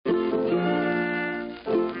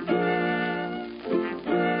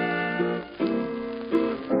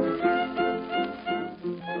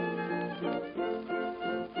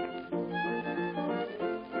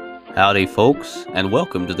Howdy, folks, and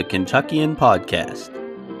welcome to the Kentuckian Podcast.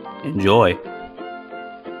 Enjoy.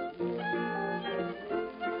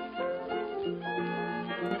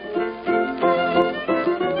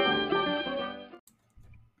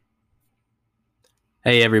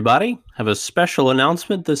 Hey, everybody. Have a special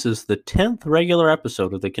announcement. This is the 10th regular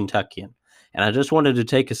episode of the Kentuckian, and I just wanted to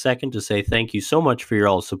take a second to say thank you so much for your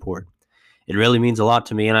all support. It really means a lot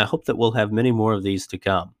to me, and I hope that we'll have many more of these to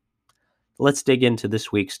come. Let's dig into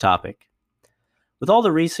this week's topic. With all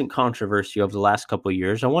the recent controversy over the last couple of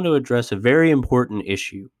years, I want to address a very important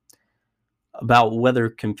issue about whether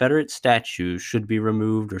Confederate statues should be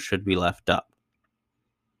removed or should be left up.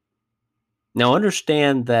 Now,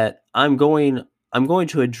 understand that I'm going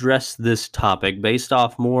to address this topic based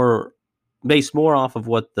more off of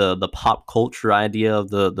what the pop culture idea of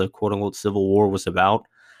the quote unquote Civil War was about.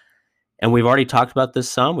 And we've already talked about this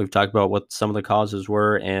some. We've talked about what some of the causes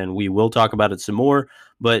were, and we will talk about it some more.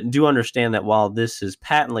 But do understand that while this is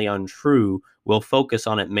patently untrue, we'll focus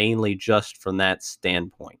on it mainly just from that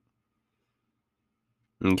standpoint.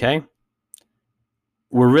 Okay?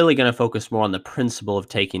 We're really going to focus more on the principle of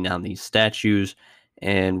taking down these statues,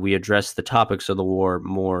 and we address the topics of the war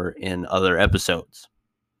more in other episodes.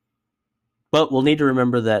 But we'll need to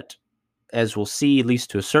remember that, as we'll see, at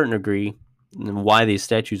least to a certain degree, why these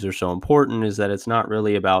statues are so important is that it's not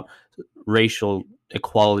really about racial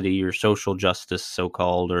equality or social justice,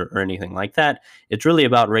 so-called, or anything like that. It's really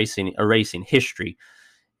about erasing history,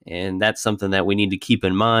 and that's something that we need to keep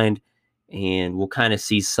in mind, and we'll kind of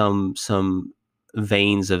see some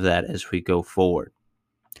veins of that as we go forward.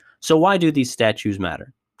 So why do these statues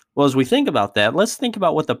matter? Well, as we think about that, let's think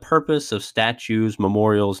about what the purpose of statues,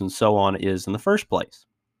 memorials, and so on is in the first place.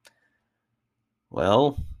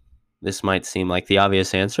 Well, this might seem like the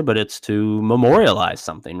obvious answer, but it's to memorialize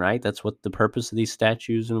something, right? That's what the purpose of these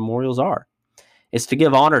statues and memorials are. It's to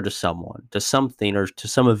give honor to someone, to something, or to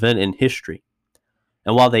some event in history.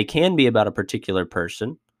 And while they can be about a particular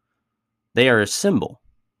person, they are a symbol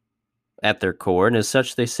at their core, and as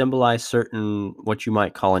such, they symbolize certain, what you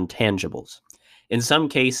might call, intangibles. In some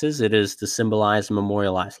cases, it is to symbolize and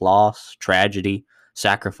memorialize loss, tragedy,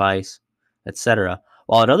 sacrifice, etc.,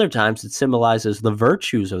 while at other times it symbolizes the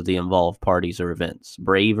virtues of the involved parties or events.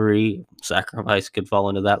 Bravery, sacrifice could fall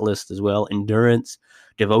into that list as well, endurance,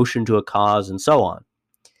 devotion to a cause, and so on.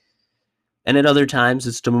 And at other times,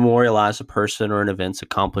 it's to memorialize a person or an event's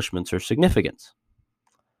accomplishments or significance.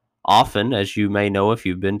 Often, as you may know if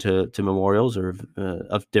you've been to memorials or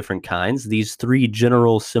of different kinds, these three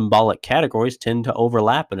general symbolic categories tend to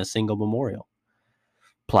overlap in a single memorial,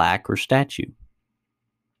 plaque, or statue.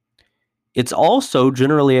 It's also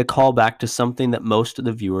generally a callback to something that most of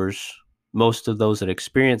the viewers, most of those that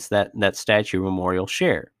experience that statue memorial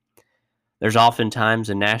share. There's oftentimes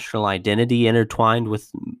a national identity intertwined with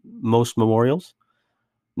most memorials.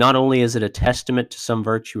 Not only is it a testament to some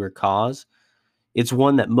virtue or cause, it's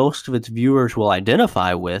one that most of its viewers will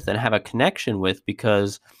identify with and have a connection with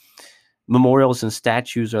because memorials and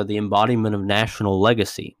statues are the embodiment of national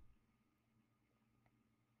legacy.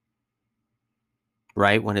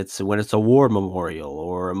 Right? When it's a war memorial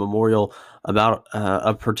or a memorial about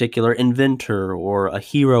a particular inventor or a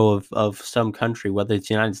hero of some country, whether it's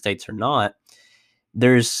the United States or not,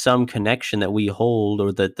 there's some connection that we hold,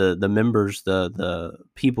 or that the members, the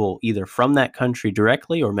people either from that country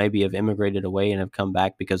directly or maybe have immigrated away and have come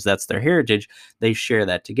back because that's their heritage, they share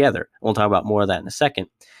that together. We'll talk about more of that in a second.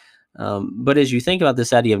 But as you think about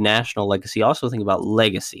this idea of national legacy, also think about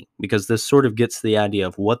legacy, because this sort of gets to the idea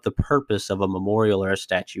of what the purpose of a memorial or a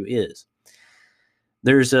statue is.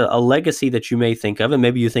 There's a legacy that you may think of, and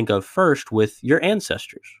maybe you think of first with your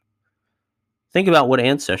ancestors. Think about what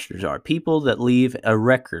ancestors are. People that leave a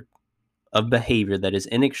record of behavior that is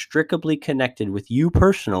inextricably connected with you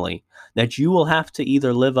personally, that you will have to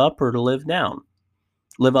either live up or to live down.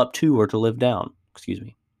 Live up to or to live down,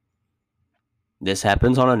 This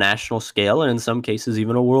happens on a national scale and in some cases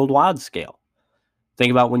even a worldwide scale. Think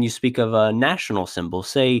about when you speak of a national symbol,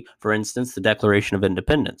 say, for instance, the Declaration of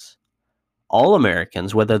Independence. All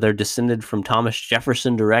Americans, whether they're descended from Thomas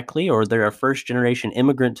Jefferson directly or they're a first-generation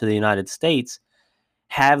immigrant to the United States,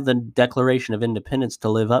 have the Declaration of Independence to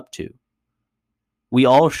live up to. We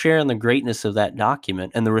all share in the greatness of that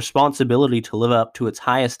document and the responsibility to live up to its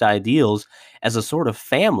highest ideals as a sort of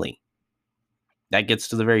family. That gets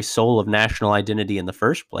to the very soul of national identity in the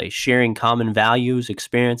first place, sharing common values,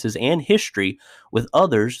 experiences, and history with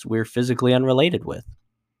others we're physically unrelated with.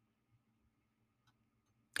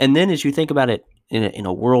 And then as you think about it in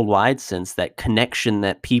a worldwide sense, that connection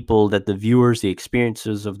that people, that the viewers, the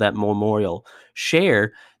experiences of that memorial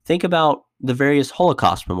share, think about the various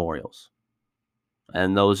Holocaust memorials.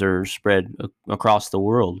 and those are spread across the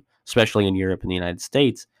world, especially in Europe and the United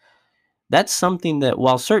States. That's something that,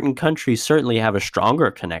 while certain countries certainly have a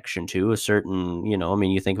stronger connection to, a certain, I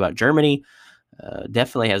mean, you think about Germany,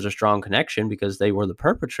 definitely has a strong connection because they were the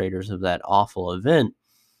perpetrators of that awful event.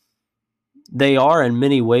 They are, in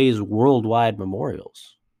many ways, worldwide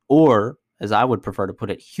memorials, or, as I would prefer to put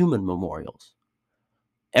it, human memorials.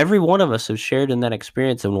 Every one of us has shared in that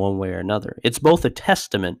experience in one way or another. It's both a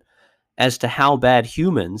testament as to how bad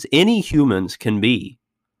any humans can be,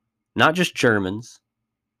 not just Germans,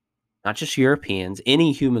 not just Europeans,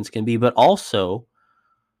 any humans can be, but also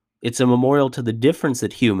it's a memorial to the difference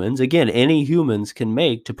that any humans can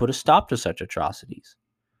make to put a stop to such atrocities.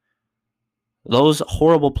 Those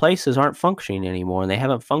horrible places aren't functioning anymore, and they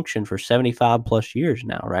haven't functioned for 75 plus years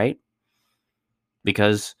now, right?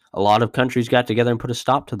 Because a lot of countries got together and put a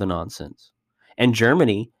stop to the nonsense. And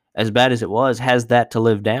Germany, as bad as it was, has that to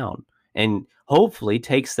live down, and hopefully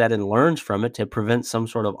takes that and learns from it to prevent some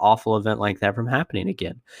sort of awful event like that from happening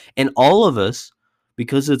again. And all of us,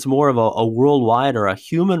 because it's more of a worldwide or a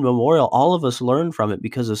human memorial, all of us learn from it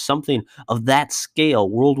because of something of that scale,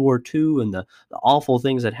 World War II, and the awful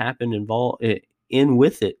things that happened in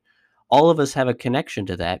with it. All of us have a connection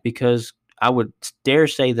to that because I would dare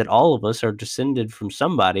say that all of us are descended from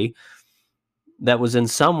somebody that was in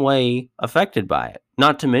some way affected by it.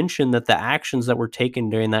 Not to mention that the actions that were taken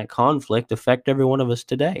during that conflict affect every one of us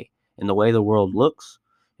today in the way the world looks,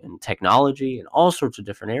 in technology, and all sorts of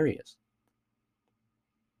different areas.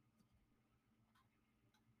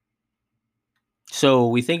 So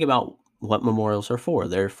we think about what memorials are for.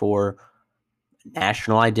 They're for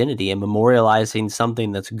national identity and memorializing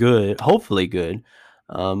something that's good, hopefully good.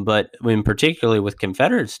 But when particularly with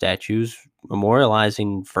Confederate statues,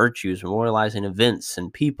 memorializing virtues, memorializing events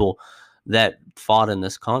and people that fought in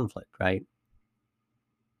this conflict, right?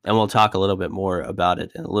 And we'll talk a little bit more about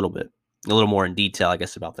it in a little more in detail, I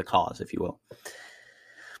guess, about the cause, if you will.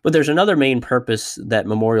 But there's another main purpose that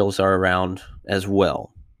memorials are around as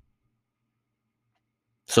well.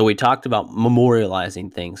 So we talked about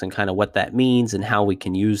memorializing things and kind of what that means and how we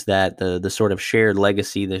can use that, the sort of shared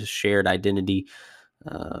legacy, the shared identity,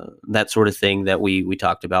 that sort of thing that we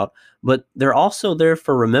talked about. But they're also there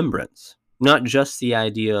for remembrance, not just the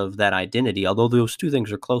idea of that identity, although those two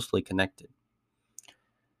things are closely connected.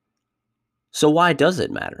 So why does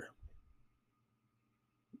it matter?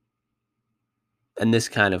 And this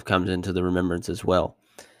kind of comes into the remembrance as well,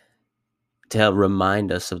 to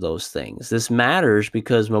remind us of those things. This matters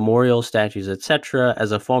because memorial statues, etc.,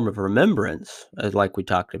 as a form of remembrance, like we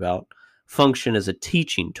talked about, function as a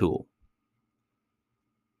teaching tool.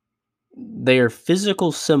 They are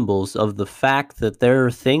physical symbols of the fact that there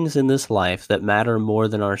are things in this life that matter more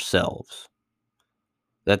than ourselves.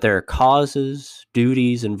 That there are causes,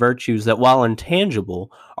 duties, and virtues that, while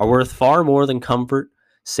intangible, are worth far more than comfort,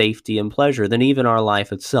 safety, and pleasure, than even our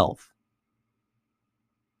life itself.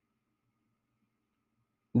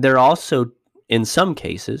 They're also, in some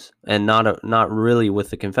cases, and not really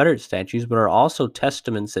with the Confederate statues, but are also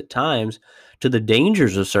testaments at times to the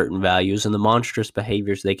dangers of certain values and the monstrous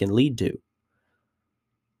behaviors they can lead to.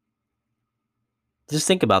 Just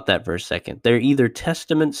think about that for a second. They're either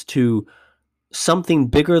testaments to something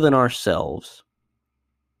bigger than ourselves,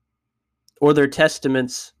 or they're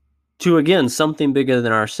testaments to, again, something bigger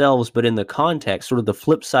than ourselves, but in the context, sort of the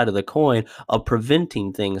flip side of the coin of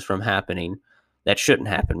preventing things from happening that shouldn't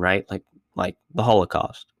happen, right? Like the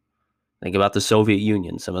Holocaust. Think about the Soviet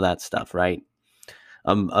Union, some of that stuff, right?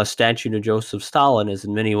 A statue to Joseph Stalin is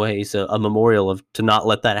in many ways a memorial to not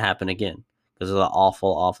let that happen again because of the awful,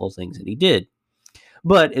 awful things that he did.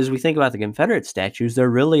 But as we think about the Confederate statues, they're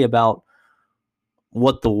really about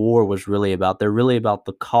what the war was really about. They're really about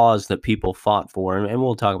the cause that people fought for, and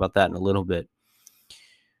we'll talk about that in a little bit.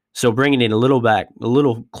 So bringing it a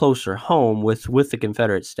little closer home with the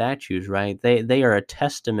Confederate statues, right? They are a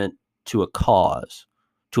testament to a cause,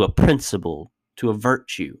 to a principle, to a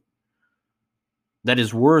virtue that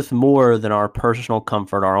is worth more than our personal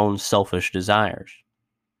comfort, our own selfish desires.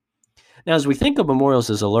 Now, as we think of memorials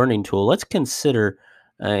as a learning tool, let's consider,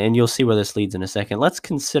 and you'll see where this leads in a second, let's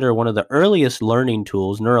consider one of the earliest learning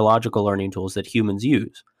tools, neurological learning tools that humans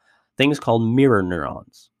use, things called mirror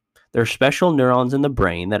neurons. They're special neurons in the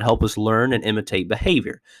brain that help us learn and imitate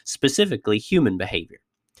behavior, specifically human behavior.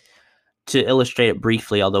 To illustrate it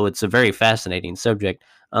briefly, although it's a very fascinating subject,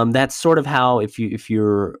 that's sort of how if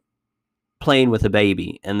you're playing with a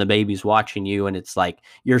baby and the baby's watching you and it's like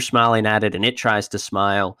you're smiling at it and it tries to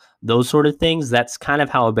smile, those sort of things, that's kind of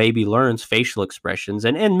how a baby learns facial expressions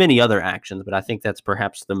and many other actions. But I think that's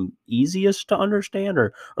perhaps the easiest to understand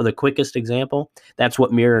or the quickest example. That's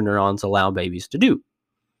what mirror neurons allow babies to do.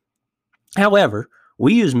 However,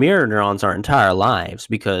 we use mirror neurons our entire lives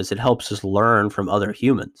because it helps us learn from other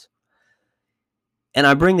humans. And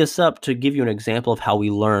I bring this up to give you an example of how we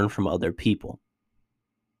learn from other people.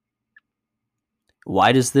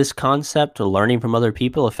 Why does this concept of learning from other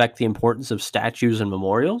people affect the importance of statues and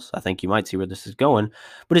memorials? I think you might see where this is going,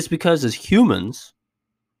 but it's because as humans,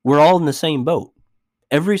 we're all in the same boat.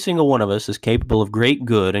 Every single one of us is capable of great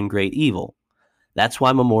good and great evil. That's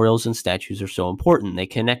why memorials and statues are so important. They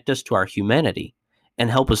connect us to our humanity and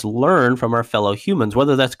help us learn from our fellow humans,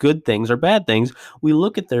 whether that's good things or bad things. We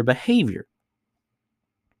look at their behavior.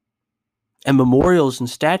 And memorials and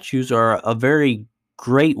statues are a very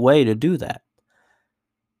great way to do that.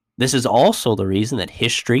 This is also the reason that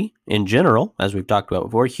history in general, as we've talked about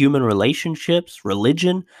before, human relationships,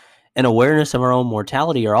 religion, and awareness of our own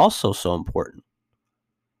mortality are also so important.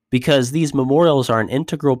 Because these memorials are an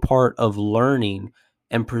integral part of learning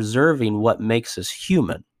and preserving what makes us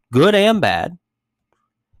human, good and bad,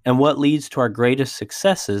 and what leads to our greatest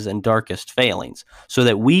successes and darkest failings, so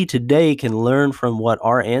that we today can learn from what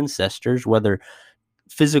our ancestors, whether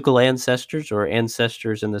physical ancestors or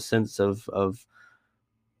ancestors in the sense of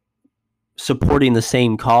supporting the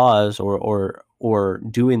same cause or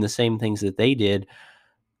doing the same things that they did,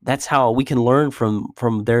 that's how we can learn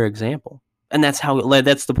from their example. And that's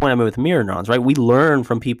the point I made with mirror neurons, right? We learn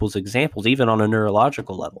from people's examples, even on a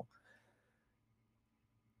neurological level.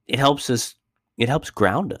 It helps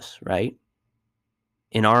ground us, right?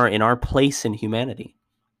 In our place in humanity.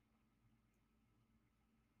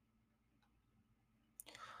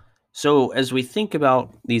 So as we think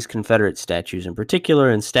about these Confederate statues in particular,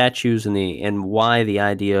 and statues and why the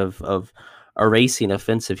idea of erasing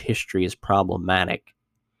offensive history is problematic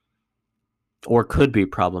or could be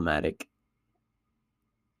problematic,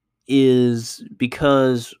 is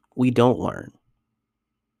because we don't learn.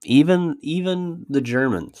 Even the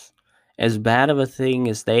Germans, as bad of a thing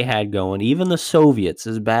as they had going, even the Soviets,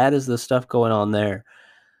 as bad as the stuff going on there,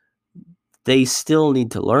 they still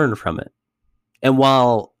need to learn from it. And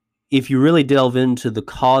while if you really delve into the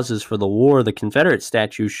causes for the war, the Confederate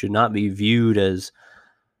statues should not be viewed as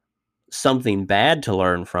something bad to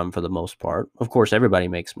learn from for the most part. Of course, everybody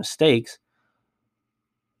makes mistakes.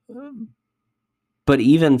 But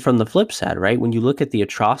even from the flip side, right, when you look at the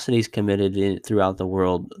atrocities committed throughout the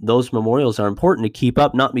world, those memorials are important to keep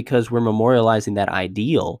up, not because we're memorializing that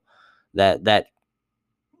ideal, that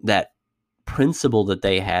principle that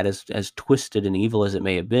they had, as twisted and evil as it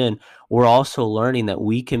may have been. We're also learning that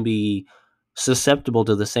we can be susceptible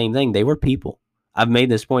to the same thing. They were people. I've made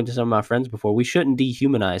this point to some of my friends before. We shouldn't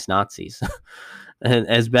dehumanize Nazis. And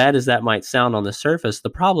as bad as that might sound on the surface, the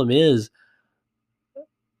problem is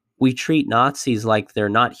we treat Nazis like they're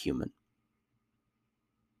not human.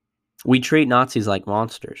 We treat Nazis like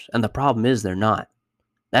monsters. And the problem is they're not.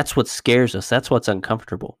 That's what scares us. That's what's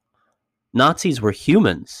uncomfortable. Nazis were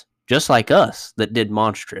humans, just like us, that did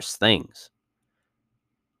monstrous things.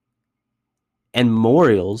 And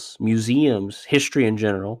memorials, museums, history in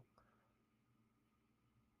general,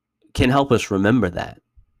 can help us remember that.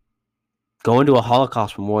 Going to a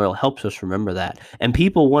Holocaust memorial helps us remember that. And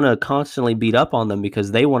people want to constantly beat up on them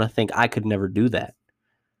because they want to think, I could never do that.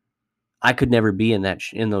 I could never be in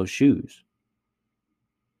those shoes.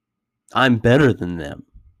 I'm better than them.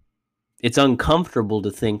 It's uncomfortable to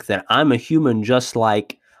think that I'm a human just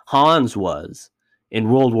like Hans was in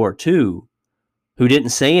World War II, who didn't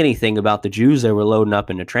say anything about the Jews they were loading up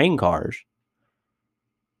into train cars.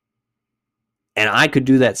 And I could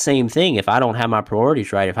do that same thing if I don't have my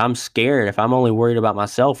priorities right, if I'm scared, if I'm only worried about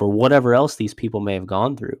myself or whatever else these people may have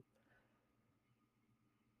gone through.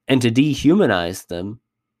 And to dehumanize them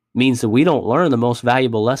means that we don't learn the most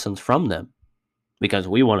valuable lessons from them because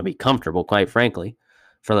we want to be comfortable, quite frankly,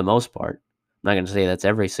 for the most part. I'm not going to say that's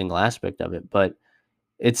every single aspect of it, but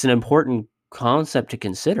it's an important concept to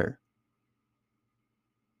consider.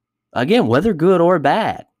 Again, whether good or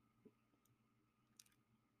bad.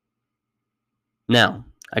 Now,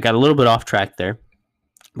 I got a little bit off track there,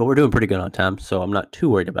 but we're doing pretty good on time, so I'm not too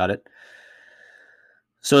worried about it.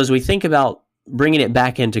 So as we think about bringing it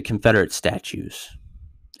back into Confederate statues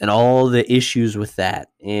and all the issues with that,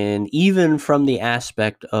 and even from the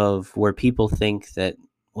aspect of where people think that,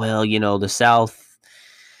 well, the South,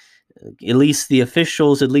 at least the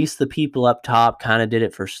officials, at least the people up top kind of did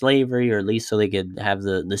it for slavery, or at least so they could have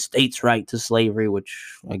the state's right to slavery,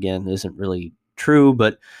 which, again, isn't really true,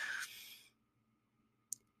 but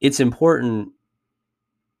it's important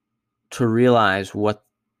to realize what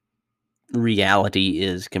reality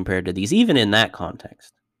is compared to these, even in that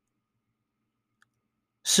context.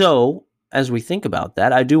 So, as we think about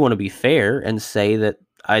that, I do want to be fair and say that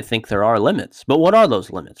I think there are limits. But what are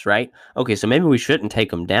those limits, right? Okay, so maybe we shouldn't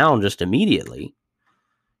take them down just immediately.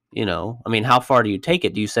 I mean, how far do you take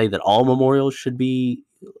it? Do you say that all memorials should be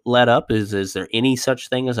let up? Is there any such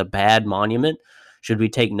thing as a bad monument? Should we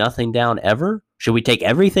take nothing down ever? Should we take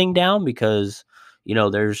everything down because,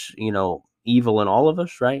 there's, evil in all of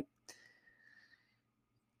us, right?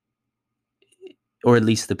 Or at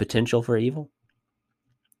least the potential for evil?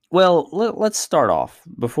 Well, let's start off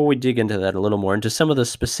before we dig into that a little more into some of the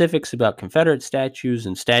specifics about Confederate statues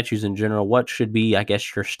and statues in general. What should be, I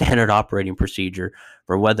guess, your standard operating procedure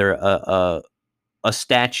for whether a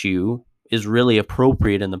statue is really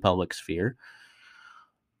appropriate in the public sphere?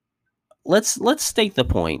 Let's state the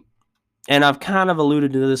point, and I've kind of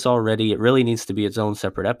alluded to this already. It really needs to be its own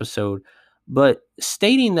separate episode, but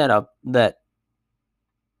stating that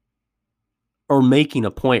or making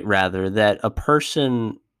a point rather that a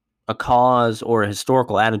person, a cause, or a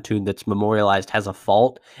historical attitude that's memorialized has a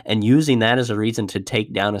fault, and using that as a reason to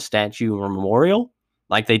take down a statue or memorial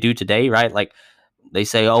like they do today, right? Like they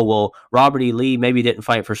say, oh, well, Robert E. Lee maybe didn't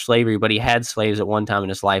fight for slavery, but he had slaves at one time in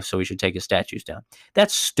his life, so we should take his statues down.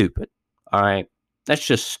 That's stupid. All right. That's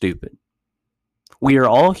just stupid. We are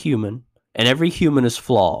all human, and every human is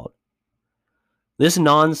flawed. This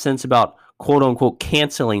nonsense about quote unquote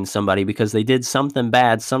canceling somebody because they did something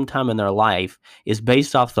bad sometime in their life is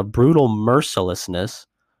based off the brutal mercilessness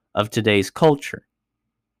of today's culture.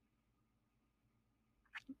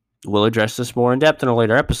 We'll address this more in depth in a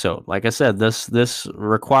later episode. Like I said, this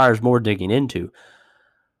requires more digging into.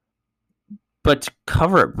 But to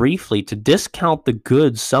cover it briefly, to discount the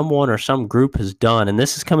good someone or some group has done, and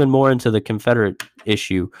this is coming more into the Confederate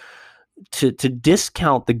issue, to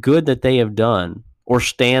discount the good that they have done or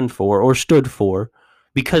stand for or stood for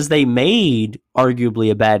because they made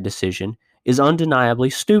arguably a bad decision is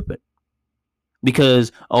undeniably stupid.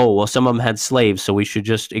 Because, oh, well, some of them had slaves, so we should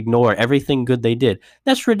just ignore everything good they did.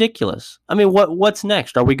 That's ridiculous. I mean, what's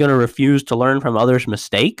next? Are we going to refuse to learn from others'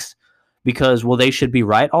 mistakes because, well, they should be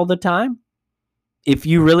right all the time? If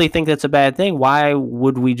you really think that's a bad thing, why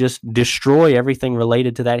would we just destroy everything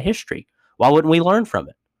related to that history? Why wouldn't we learn from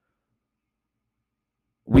it?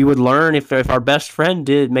 We would learn if our best friend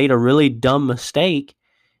made a really dumb mistake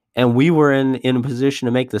and we were in a position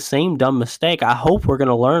to make the same dumb mistake. I hope we're going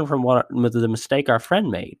to learn from the mistake our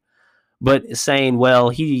friend made. But saying, well,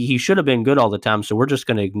 he should have been good all the time, so we're just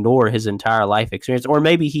going to ignore his entire life experience. Or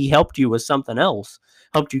maybe he helped you with something else,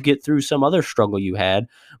 helped you get through some other struggle you had.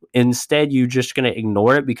 Instead, you're just going to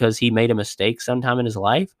ignore it because he made a mistake sometime in his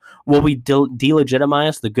life. Will we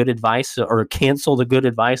delegitimize the good advice or cancel the good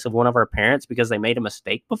advice of one of our parents because they made a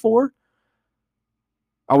mistake before?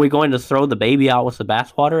 Are we going to throw the baby out with the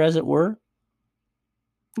bathwater, as it were?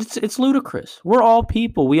 It's ludicrous. We're all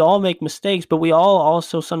people. We all make mistakes, but we all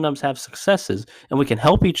also sometimes have successes, and we can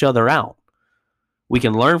help each other out. We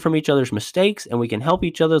can learn from each other's mistakes, and we can help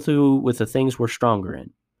each other through with the things we're stronger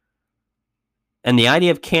in. And the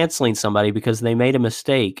idea of canceling somebody because they made a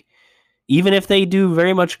mistake, even if they do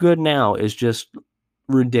very much good now, is just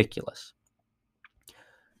ridiculous.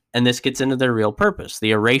 And this gets into their real purpose,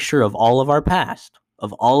 the erasure of all of our past,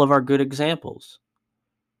 of all of our good examples.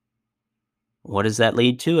 What does that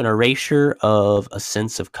lead to? An erasure of a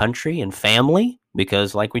sense of country and family,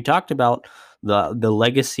 because like we talked about, the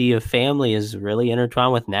legacy of family is really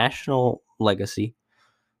intertwined with national legacy.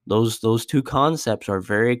 Those two concepts are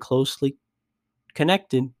very closely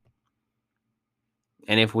connected.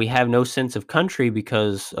 And if we have no sense of country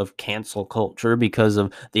because of cancel culture, because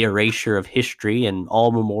of the erasure of history and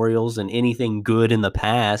all memorials and anything good in the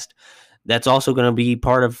past, that's also going to be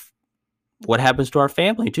part of what happens to our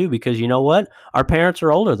family too, because you know what? Our parents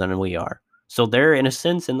are older than we are. So they're in a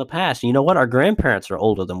sense in the past. You know what? Our grandparents are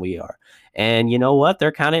older than we are. And you know what?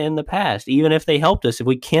 They're kind of in the past. Even if they helped us, if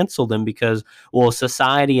we cancel them because, well,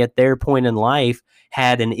 society at their point in life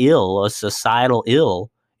had a societal ill,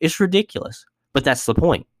 it's ridiculous. But that's the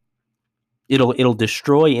point. It'll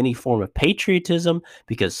destroy any form of patriotism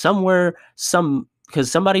because somebody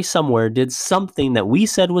somewhere did something that we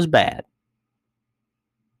said was bad.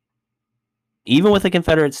 Even with the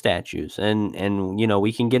Confederate statues, and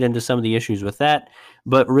we can get into some of the issues with that,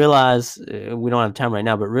 but realize we don't have time right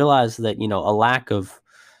now, but realize that a lack of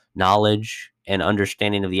knowledge and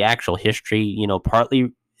understanding of the actual history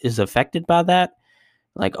partly is affected by that.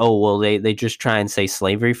 Like, oh, well, they just try and say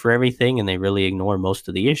slavery for everything, and they really ignore most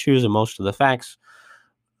of the issues and most of the facts,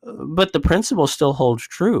 but the principle still holds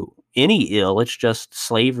true. any ill. It's just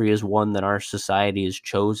slavery is one that our society has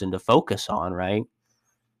chosen to focus on, right?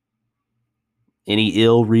 Any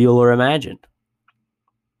ill, real or imagined.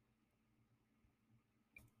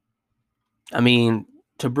 I mean,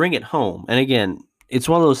 to bring it home, and again, it's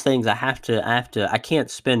one of those things I can't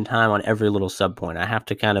spend time on every little subpoint. I have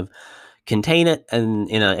to kind of contain it and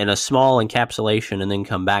in a small encapsulation and then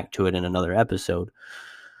come back to it in another episode.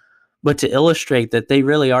 But to illustrate that they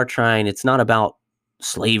really are trying, it's not about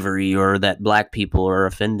slavery or that black people are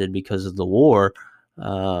offended because of the war.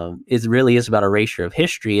 It really is about erasure of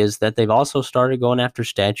history, is that they've also started going after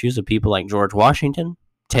statues of people like George Washington,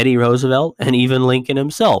 Teddy Roosevelt, and even Lincoln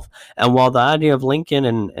himself. And while the idea of Lincoln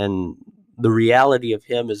and the reality of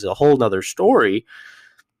him is a whole nother story,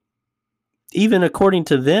 even according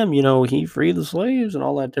to them, he freed the slaves and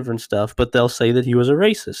all that different stuff, but they'll say that he was a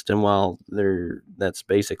racist. And while that's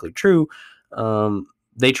basically true,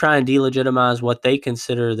 they try and delegitimize what they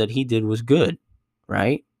consider that he did was good,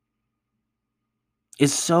 right?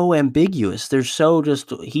 It's so ambiguous. They're so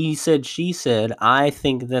just, he said, she said, I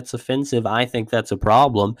think that's offensive. I think that's a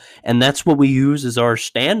problem. And that's what we use as our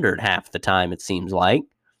standard half the time, it seems like.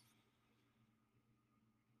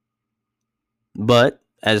 But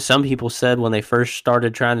as some people said when they first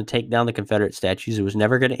started trying to take down the Confederate statues, it was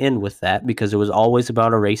never going to end with that, because it was always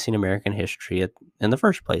about erasing American history in the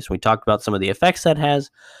first place. We talked about some of the effects that has,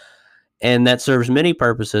 and that serves many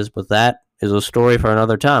purposes, but that is a story for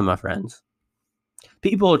another time, my friends.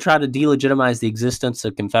 People try to delegitimize the existence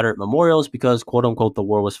of Confederate memorials because, quote unquote, the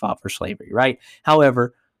war was fought for slavery, right?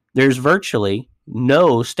 However, there's virtually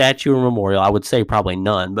no statue or memorial, I would say probably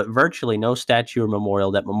none, but virtually no statue or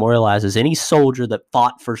memorial that memorializes any soldier that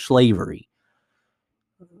fought for slavery.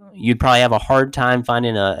 You'd probably have a hard time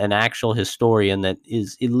finding an actual historian that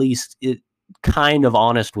is at least kind of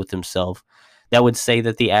honest with himself that would say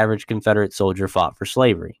that the average Confederate soldier fought for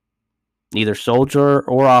slavery. Neither soldier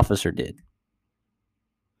or officer did.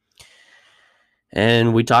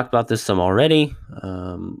 And we talked about this some already.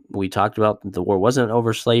 We talked about the war wasn't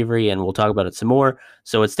over slavery, and we'll talk about it some more.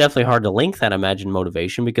 So it's definitely hard to link that imagined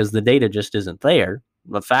motivation because the data just isn't there.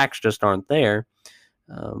 The facts just aren't there.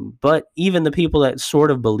 But even the people that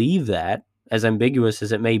sort of believe that, as ambiguous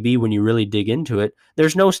as it may be when you really dig into it,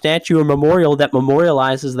 there's no statue or memorial that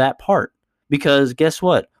memorializes that part. Because guess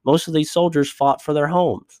what? Most of these soldiers fought for their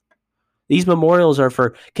homes. These memorials are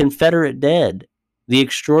for Confederate dead, the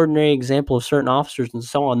extraordinary example of certain officers and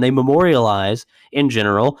so on. They memorialize, in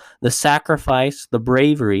general, the sacrifice, the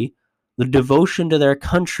bravery, the devotion to their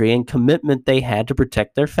country, and commitment they had to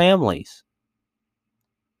protect their families.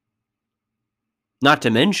 Not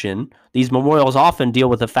to mention, these memorials often deal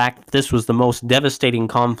with the fact that this was the most devastating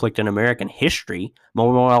conflict in American history,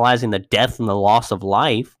 memorializing the death and the loss of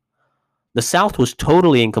life. The South was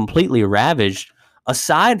totally and completely ravaged,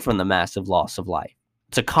 aside from the massive loss of life.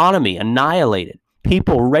 Its economy annihilated,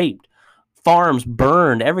 people raped, farms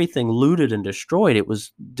burned, everything looted and destroyed. It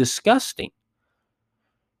was disgusting.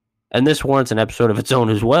 And this warrants an episode of its own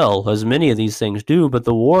as well, as many of these things do, but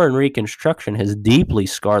the war and Reconstruction has deeply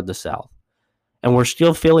scarred the South. And we're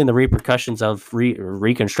still feeling the repercussions of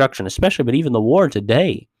Reconstruction, especially, but even the war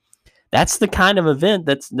today. That's the kind of event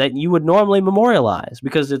that you would normally memorialize,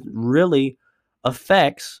 because it really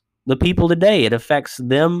affects the people today. It affects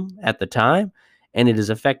them at the time, and it has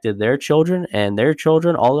affected their children and their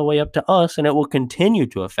children all the way up to us, and it will continue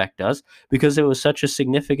to affect us because it was such a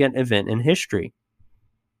significant event in history.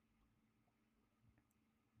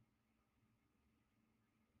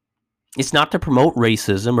 It's not to promote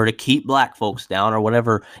racism or to keep black folks down or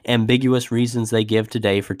whatever ambiguous reasons they give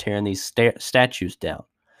today for tearing these statues down.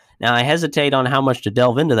 Now, I hesitate on how much to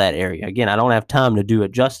delve into that area. Again, I don't have time to do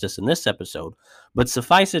it justice in this episode, but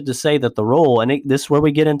suffice it to say that the role, and this is where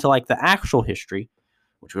we get into like the actual history,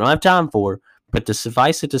 which we don't have time for, but to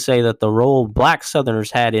suffice it to say that the role black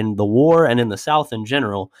Southerners had in the war and in the South in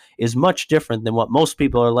general is much different than what most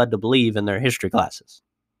people are led to believe in their history classes.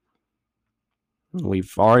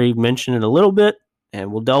 We've already mentioned it a little bit,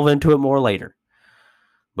 and we'll delve into it more later.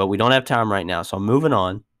 But we don't have time right now, so I'm moving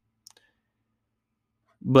on.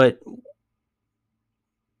 But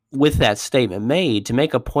with that statement made, to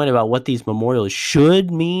make a point about what these memorials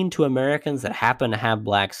should mean to Americans that happen to have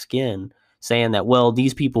black skin, saying that, well,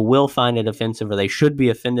 these people will find it offensive or they should be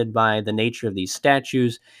offended by the nature of these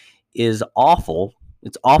statues, is awful.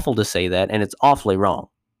 It's awful to say that, and it's awfully wrong.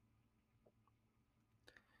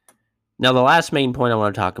 Now, the last main point I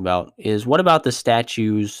want to talk about is what about the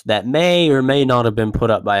statues that may or may not have been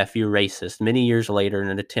put up by a few racists many years later in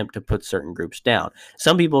an attempt to put certain groups down?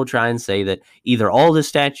 Some people try and say that either all the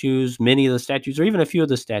statues, many of the statues, or even a few of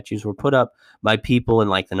the statues were put up by people in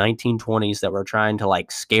like the 1920s that were trying to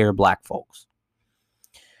like scare black folks.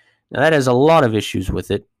 Now, that has a lot of issues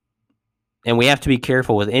with it. And we have to be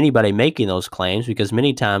careful with anybody making those claims because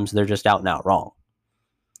many times they're just out and out wrong.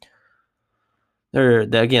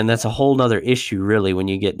 Again, that's a whole nother issue, really, when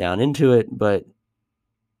you get down into it, but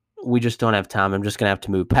we just don't have time. I'm just going to have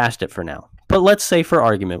to move past it for now. But let's say, for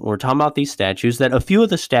argument, when we're talking about these statues, that a few of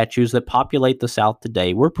the statues that populate the South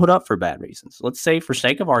today were put up for bad reasons. Let's say, for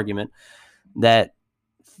sake of argument, that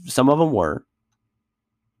some of them were.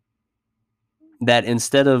 That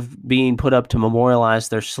instead of being put up to memorialize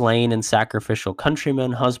their slain and sacrificial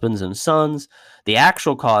countrymen, husbands, and sons, the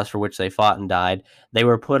actual cause for which they fought and died, they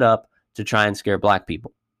were put up to try and scare black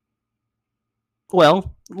people.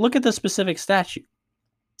 Well, look at the specific statue.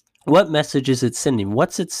 What message is it sending?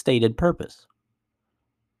 What's its stated purpose?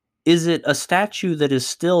 Is it a statue that is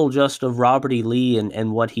still just of Robert E. Lee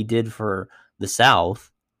and what he did for the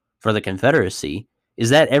South, for the Confederacy? Is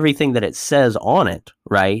that everything that it says on it,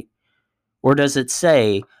 right? Or does it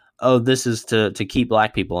say, oh, this is to keep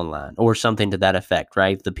black people in line, or something to that effect,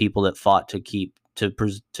 right? The people that fought to keep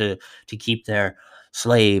their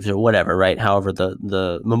slaves or whatever, right? However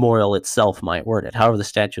the memorial itself might word it, however the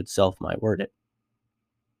statue itself might word it.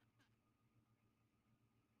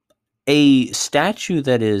 A statue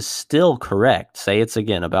that is still correct, say it's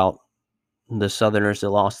again about the Southerners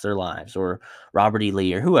that lost their lives, or Robert E.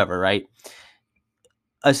 Lee, or whoever, right?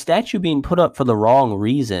 A statue being put up for the wrong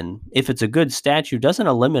reason, if it's a good statue, doesn't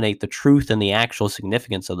eliminate the truth and the actual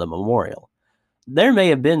significance of the memorial. There may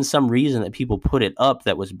have been some reason that people put it up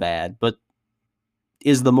that was bad, but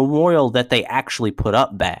is the memorial that they actually put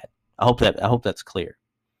up bad? I hope that's clear.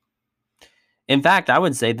 In fact, I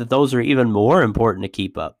would say that those are even more important to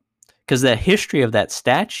keep up, because the history of that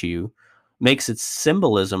statue makes its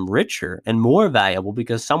symbolism richer and more valuable,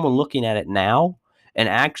 because someone looking at it now and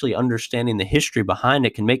actually understanding the history behind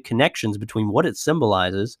it can make connections between what it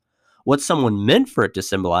symbolizes, what someone meant for it to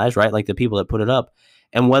symbolize, right? Like the people that put it up,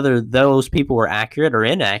 and whether those people were accurate or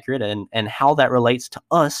inaccurate, and how that relates to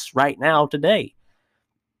us right now today.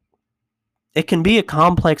 It can be a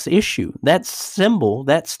complex issue. That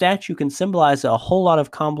statue can symbolize a whole lot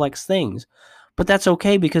of complex things. But that's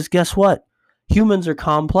okay, because guess what? Humans are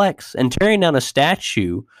complex. And tearing down a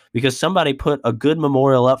statue because somebody put a good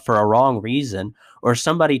memorial up for a wrong reason, or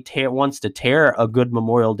somebody wants to tear a good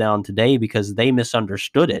memorial down today because they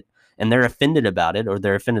misunderstood it and they're offended about it, or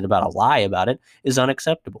they're offended about a lie about it, is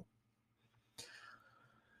unacceptable.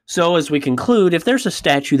 So as we conclude, if there's a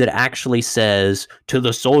statue that actually says, to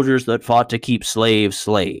the soldiers that fought to keep slaves,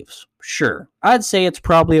 slaves, sure, I'd say it's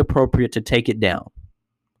probably appropriate to take it down.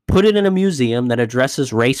 Put it in a museum that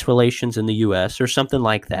addresses race relations in the U.S. or something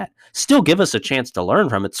like that. Still give us a chance to learn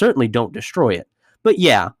from it. Certainly don't destroy it. But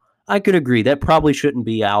yeah, I could agree that probably shouldn't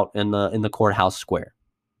be out in the courthouse square.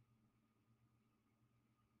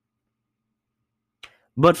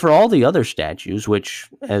 But for all the other statues, which,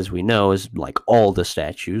 as we know, is like all the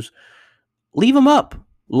statues, leave them up.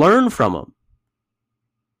 Learn from them.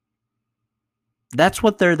 That's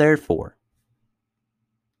what they're there for.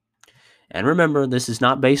 And remember, this is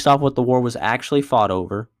not based off what the war was actually fought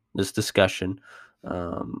over, this discussion,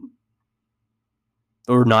 or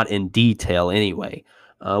not in detail anyway.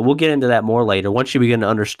 We'll get into that more later. Once you begin to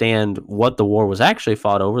understand what the war was actually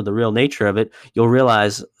fought over, the real nature of it, you'll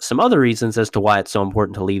realize some other reasons as to why it's so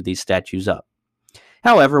important to leave these statues up.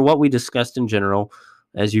 However, what we discussed in general,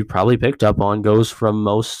 as you probably picked up on, goes for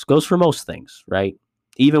most things, right?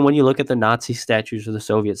 Even when you look at the Nazi statues or the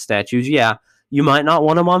Soviet statues, yeah, you might not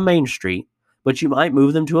want them on Main Street, but you might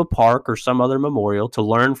move them to a park or some other memorial to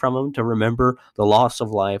learn from them, to remember the loss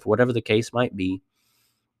of life, whatever the case might be.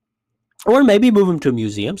 Or maybe move them to a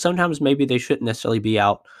museum. Sometimes maybe they shouldn't necessarily be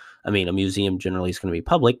out. I mean, a museum generally is going to be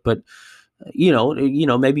public, but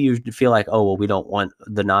maybe you feel like, oh, well, we don't want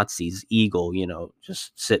the Nazis' eagle,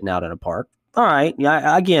 just sitting out in a park. All right.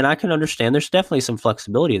 Yeah. Again, I can understand. There's definitely some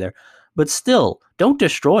flexibility there, but still, don't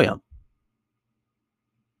destroy them.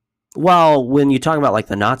 While when you talk about like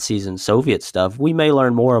the Nazis and Soviet stuff, we may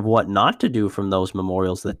learn more of what not to do from those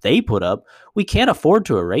memorials that they put up. We can't afford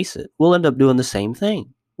to erase it. We'll end up doing the same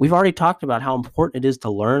thing. We've already talked about how important it is to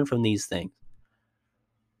learn from these things.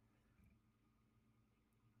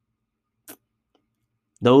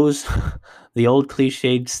 The old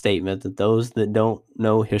cliched statement that those that don't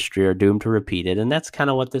know history are doomed to repeat it, and that's kind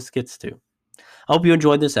of what this gets to. I hope you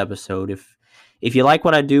enjoyed this episode. If you like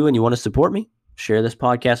what I do and you want to support me, Share this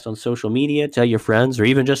podcast on social media, tell your friends, or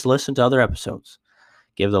even just listen to other episodes.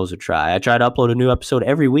 Give those a try. I try to upload a new episode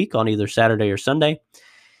every week on either Saturday or Sunday.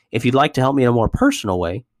 If you'd like to help me in a more personal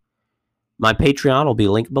way, my Patreon will be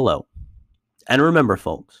linked below. And remember,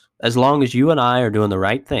 folks, as long as you and I are doing the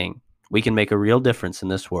right thing, we can make a real difference in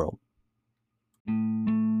this world.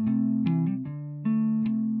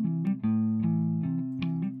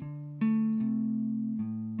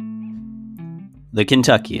 The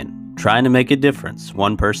Kentuckian, trying to make a difference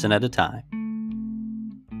one person at a time.